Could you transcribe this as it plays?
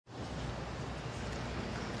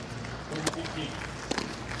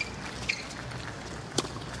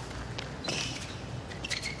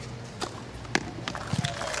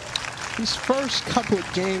These first couple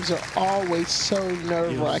of games are always so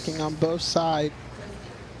nerve-wracking on both sides.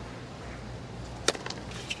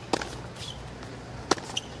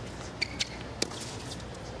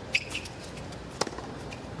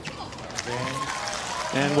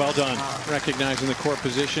 And well done. Recognizing the court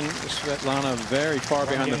position. Svetlana very far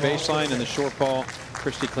behind the baseline, and the short ball.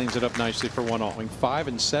 Kristie cleans it up nicely for 1-all. 5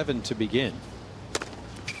 and 7 to begin.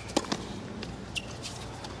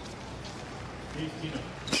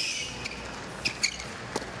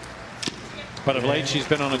 But of late, she's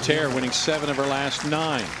been on a tear, winning 7 of her last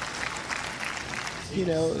 9. You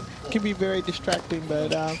know, it can be very distracting, but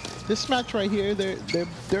this match right here,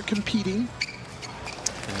 they're competing.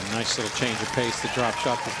 And a nice little change of pace, the drop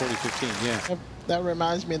shot for 40-15, yeah. That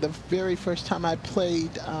reminds me of the very first time I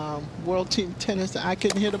played World Team Tennis. I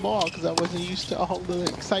couldn't hit a ball because I wasn't used to all the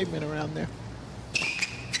excitement around there.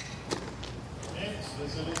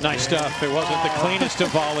 Nice stuff. It wasn't the cleanest of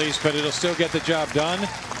volleys, but it'll still get the job done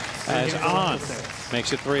as Ahn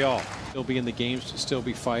makes it 3-all. Still be in the games, to still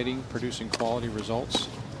be fighting, producing quality results.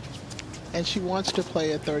 And she wants to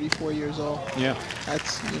play at 34 years old. Yeah.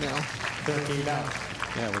 That's, you know.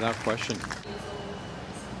 Yeah, without question.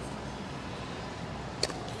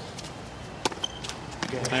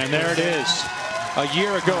 And there it is. A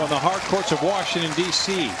year ago on the hard courts of Washington,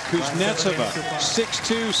 D.C., Kuznetsova,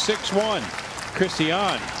 6-2, 6-1. Kristie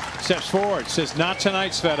Ahn steps forward, says, "Not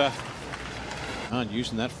tonight, Sveta." Ahn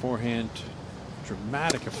using that forehand,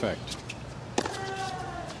 dramatic effect.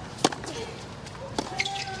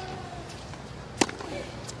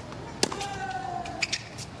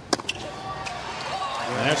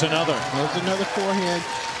 And there's another. There's another forehand.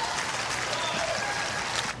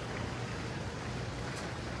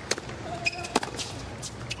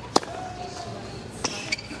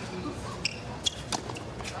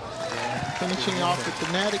 Finishing off at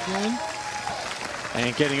the net again.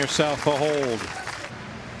 And getting herself a hold.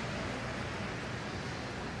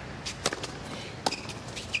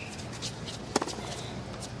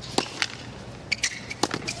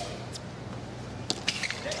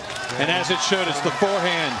 And as it should, it's the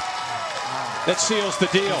forehand that seals the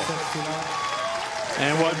deal.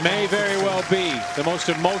 And what may very well be the most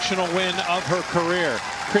emotional win of her career.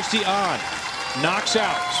 Kristie Ahn knocks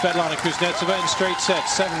out Svetlana Kuznetsova in straight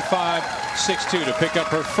sets, 7-5, 6-2, to pick up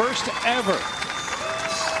her first ever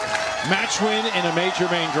match win in a major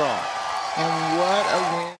main draw. And what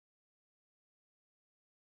a win.